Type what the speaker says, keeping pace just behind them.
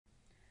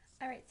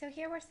All right, so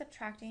here we're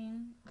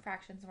subtracting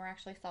fractions and we're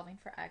actually solving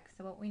for x.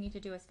 So what we need to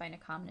do is find a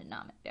common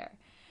denominator.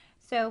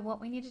 So what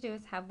we need to do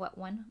is have what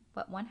one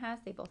has,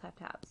 they both have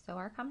to have. So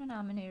our common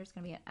denominator is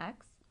going to be an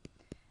x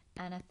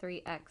and a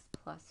 3x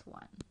plus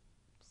 1.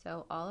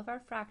 So all of our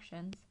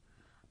fractions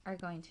are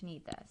going to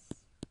need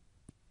this.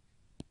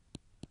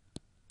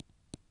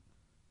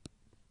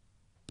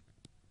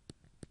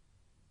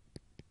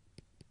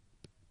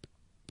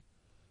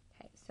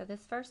 Okay, so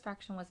this first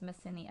fraction was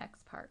missing the x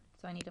part,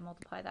 so I need to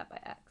multiply that by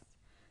x.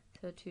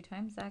 So 2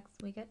 times x,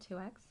 we get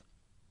 2x.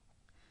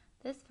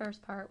 This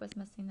first part was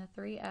missing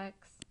the 3x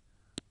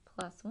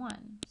plus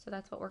 1, so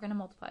that's what we're going to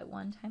multiply.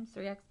 1 times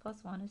 3x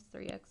plus 1 is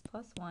 3x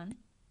plus 1.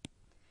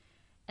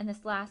 And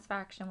this last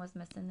fraction was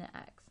missing the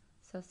x.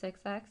 So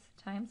 6x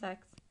times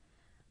x,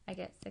 I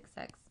get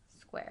 6x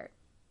squared.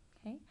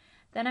 Okay.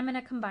 Then I'm going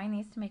to combine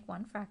these to make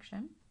one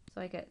fraction.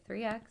 So I get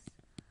 3x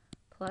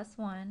plus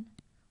 1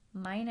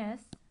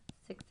 minus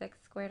 6x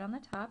squared on the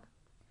top.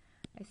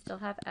 I still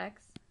have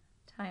x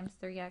times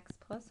 3x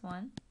plus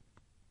 1.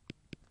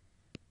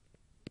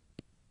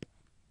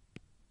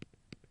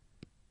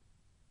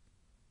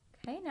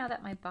 Okay, now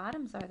that my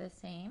bottoms are the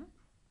same,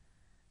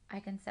 I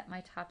can set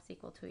my tops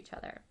equal to each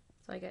other.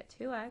 So I get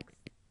 2x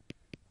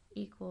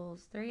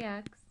equals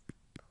 3x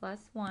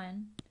plus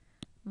 1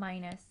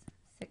 minus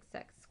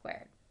 6x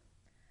squared.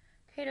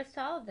 Okay, to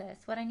solve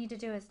this, what I need to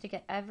do is to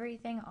get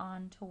everything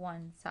onto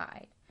one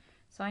side.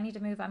 So I'm going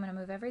to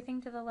move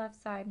everything to the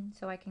left side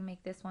so I can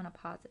make this one a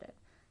positive.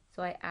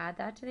 So I add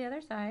that to the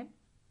other side.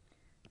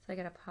 So I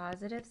get a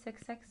positive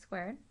 6x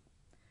squared.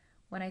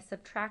 When I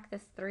subtract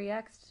this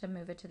 3x to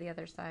move it to the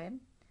other side,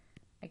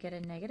 I get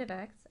a negative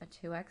x, a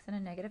 2x and a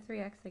negative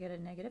 3x, I get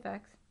a negative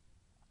x.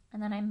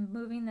 And then I'm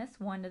moving this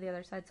 1 to the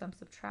other side, so I'm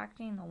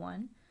subtracting the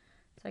 1,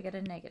 so I get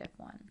a negative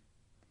 1,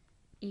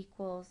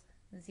 equals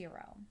 0.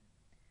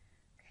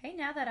 Okay,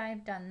 now that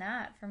I've done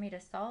that, for me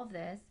to solve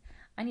this,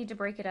 I need to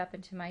break it up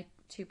into my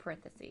two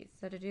parentheses.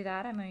 So to do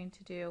that, I'm going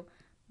to do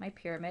my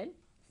pyramid.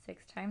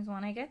 6 times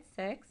 1, I get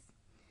 6.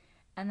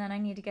 And then I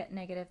need to get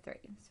negative 3.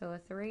 So a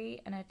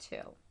 3 and a 2.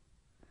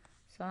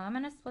 So I'm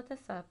going to split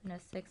this up into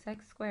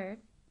 6x squared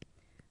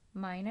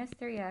minus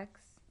 3x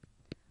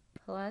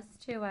plus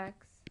 2x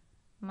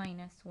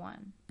minus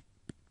 1.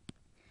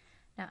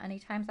 Now,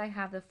 anytime I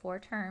have the 4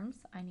 terms,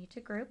 I need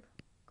to group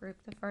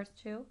the first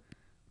two,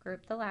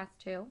 group the last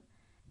two.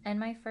 In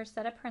my first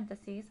set of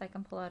parentheses, I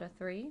can pull out a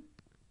 3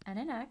 and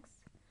an x.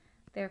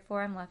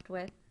 Therefore, I'm left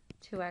with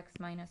 2x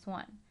minus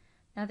 1.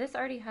 Now, this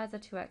already has a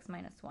 2x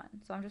minus 1,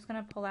 so I'm just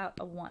going to pull out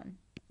a 1.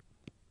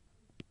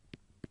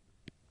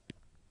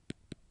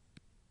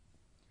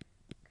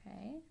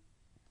 Okay.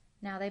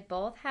 Now, they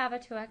both have a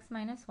 2x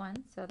minus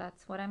 1, so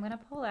that's what I'm going to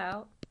pull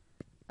out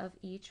of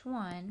each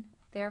one.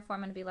 Therefore,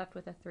 I'm going to be left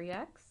with a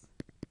 3x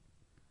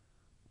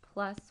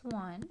plus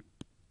 1.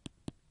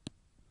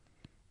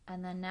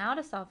 And then now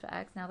to solve for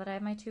x, now that I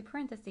have my two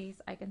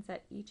parentheses, I can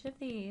set each of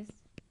these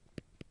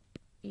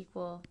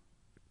equal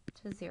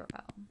to 0.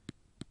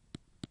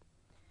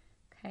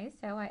 Okay,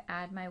 so I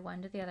add my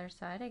 1 to the other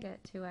side. I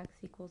get 2x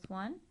equals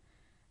 1.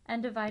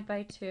 And divide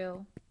by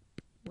 2,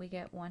 we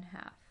get 1/2.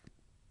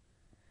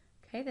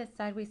 Okay, this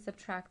side we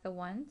subtract the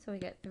 1, so we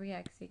get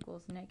 3x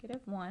equals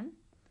negative 1.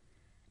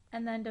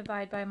 And then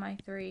divide by my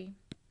 3,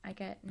 I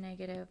get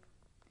negative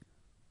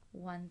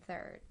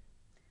 1/3.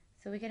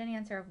 So we get an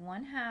answer of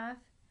 1/2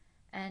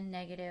 and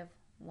negative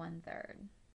 1/3.